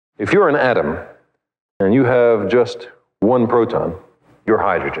If you're an atom and you have just one proton, you're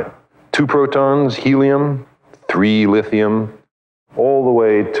hydrogen. 2 protons, helium, 3 lithium, all the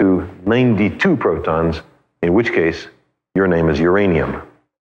way to 92 protons, in which case your name is uranium.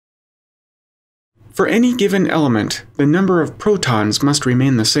 For any given element, the number of protons must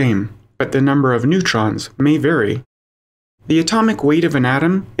remain the same, but the number of neutrons may vary. The atomic weight of an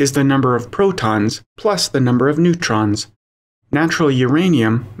atom is the number of protons plus the number of neutrons. Natural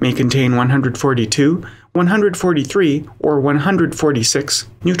uranium may contain 142, 143, or 146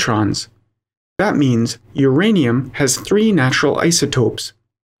 neutrons. That means uranium has 3 natural isotopes,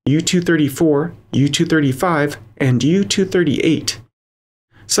 U-234, U-235, and U-238.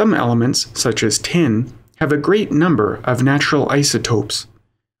 Some elements, such as tin, have a great number of natural isotopes.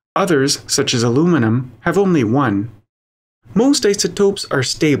 Others, such as aluminum, have only 1. Most isotopes are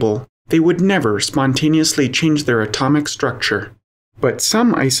stable. They would never spontaneously change their atomic structure. But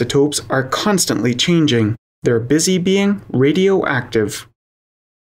some isotopes are constantly changing. They're busy being radioactive.